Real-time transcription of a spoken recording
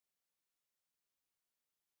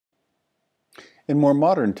In more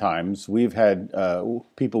modern times, we've had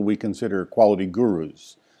people we consider quality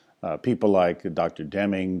gurus, people like Dr.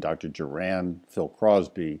 Deming, Dr. Duran, Phil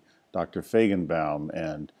Crosby, Dr. Feigenbaum,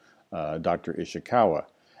 and Dr. Ishikawa.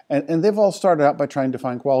 And they've all started out by trying to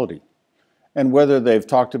find quality. And whether they've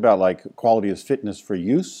talked about like quality as fitness for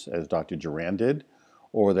use, as Dr. Duran did,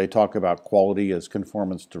 or they talk about quality as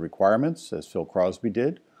conformance to requirements, as Phil Crosby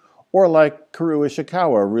did, or like Karu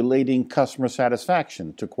Ishikawa relating customer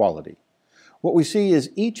satisfaction to quality. What we see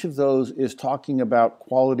is each of those is talking about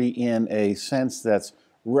quality in a sense that's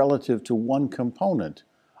relative to one component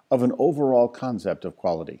of an overall concept of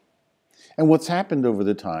quality. And what's happened over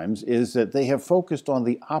the times is that they have focused on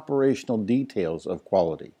the operational details of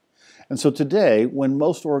quality. And so today, when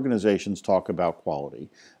most organizations talk about quality,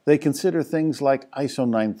 they consider things like ISO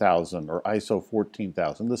 9000 or ISO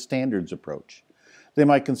 14000, the standards approach. They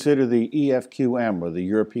might consider the EFQM, or the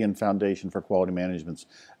European Foundation for Quality Management's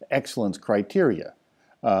excellence criteria,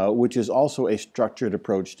 which is also a structured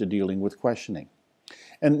approach to dealing with questioning.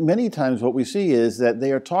 And many times what we see is that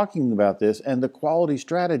they are talking about this, and the quality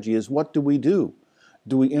strategy is, what do we do?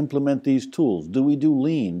 Do we implement these tools? Do we do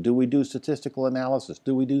lean? Do we do statistical analysis?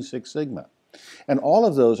 Do we do Six Sigma? And all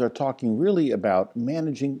of those are talking really about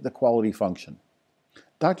managing the quality function.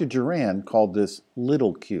 Dr. Duran called this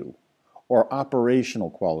little q, or operational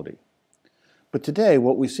quality. But today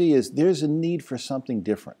what we see is there's a need for something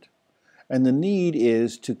different. And the need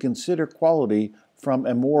is to consider quality from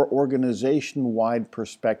a more organization-wide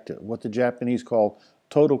perspective, what the Japanese call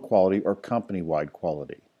total quality or company-wide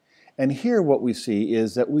quality. And here what we see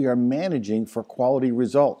is that we are managing for quality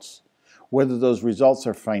results. Whether those results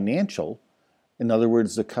are financial, in other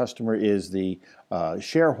words, the customer is the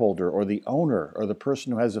shareholder or the owner or the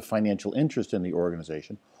person who has a financial interest in the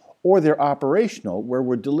organization, or they're operational, where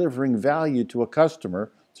we're delivering value to a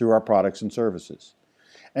customer through our products and services.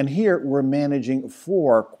 And here we're managing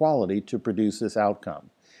for quality to produce this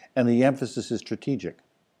outcome. And the emphasis is strategic.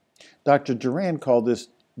 Dr. Duran called this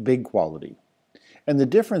big quality. And the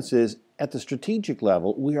difference is, at the strategic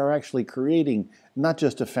level, we are actually creating not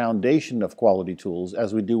just a foundation of quality tools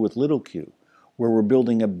as we do with little q, where we're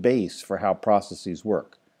building a base for how processes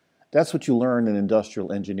work. That's what you learn in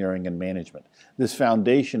industrial engineering and management, this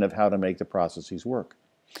foundation of how to make the processes work.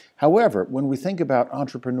 However, when we think about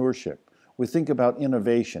entrepreneurship, we think about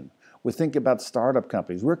innovation, we think about startup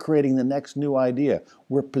companies, we're creating the next new idea.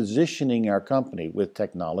 We're positioning our company with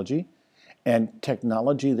technology, and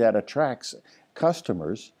technology that attracts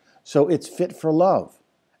customers, so it's fit for love.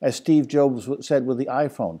 As Steve Jobs said with the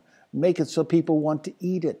iPhone, make it so people want to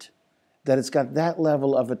eat it, that it's got that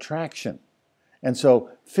level of attraction. And so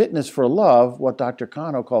fitness for love, what Dr.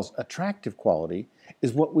 Kano calls attractive quality,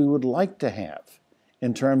 is what we would like to have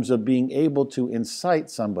in terms of being able to incite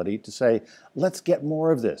somebody to say, let's get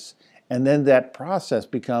more of this. And then that process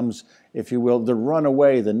becomes, if you will, the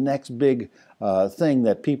runaway, the next big thing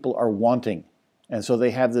that people are wanting. And so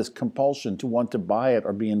they have this compulsion to want to buy it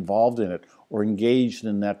or be involved in it or engaged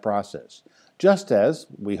in that process. Just as,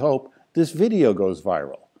 we hope, this video goes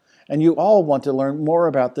viral. And you all want to learn more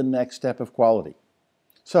about the next step of quality.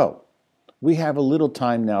 So, we have a little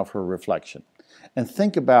time now for reflection. And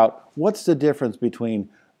think about what's the difference between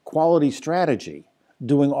quality strategy,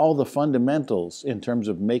 doing all the fundamentals in terms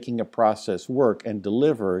of making a process work and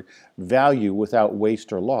deliver value without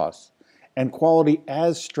waste or loss, and quality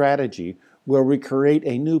as strategy, where we create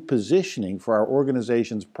a new positioning for our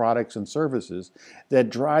organization's products and services that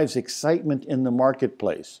drives excitement in the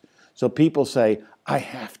marketplace. So people say, I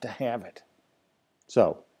have to have it.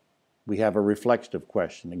 So we have a reflective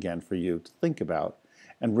question again for you to think about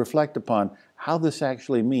and reflect upon how this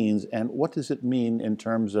actually means and what does it mean in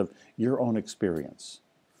terms of your own experience.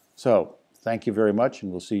 So thank you very much,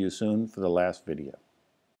 and we'll see you soon for the last video.